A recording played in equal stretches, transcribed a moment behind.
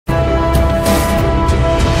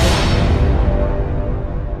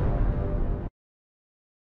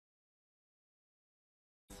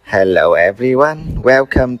Hello everyone,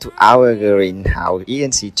 welcome to our Greenhouse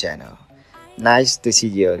ENC channel. Nice to see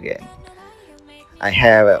you again. I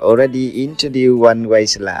have already introduced one-way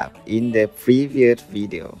slab in the previous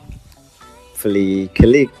video. Please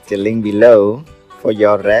click the link below for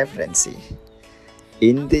your reference.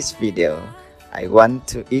 In this video, I want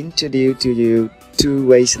to introduce to you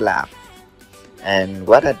two-way slab and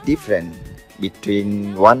what are different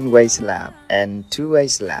between one-way slab and two-way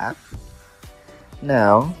slab.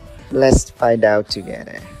 Now, let's find out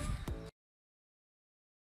together.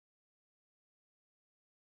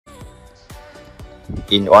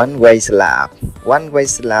 In one-way slab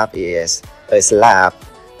is a slab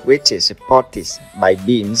which is supported by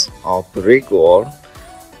beams or brick wall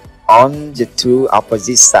on the two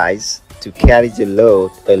opposite sides to carry the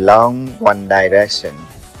load along one direction.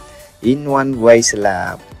 In one-way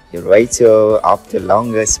slab, the ratio of the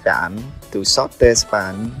longer span to shorter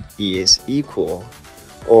span is equal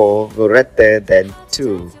or greater than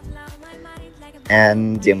 2,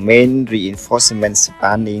 and the main reinforcement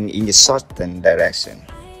spanning in the shortened direction.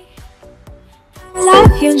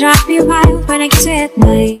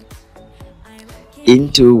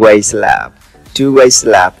 In two-way slab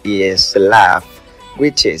is slab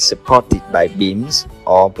which is supported by beams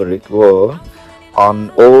or brick wall on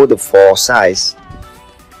all the four sides,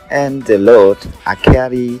 and the load are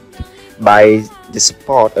carried by the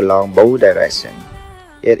support along both directions.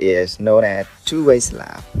 It is known as two-way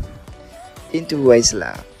slab. In two-way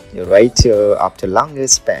slab, the ratio of the longer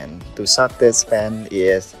span to shorter span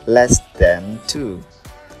is less than 2,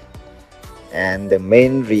 and the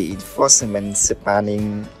main reinforcement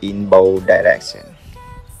spanning in both directions.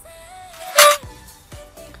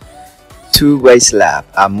 Two-way slabs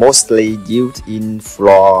are mostly used in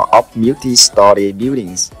floor of multi-story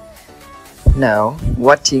buildings. Now,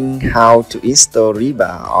 watching how to install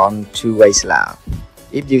rebar on two-way slab.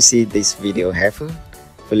 If you see this video helpful,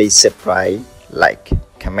 please subscribe, like,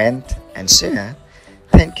 comment, and share.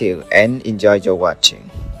 Thank you and enjoy your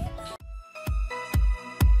watching.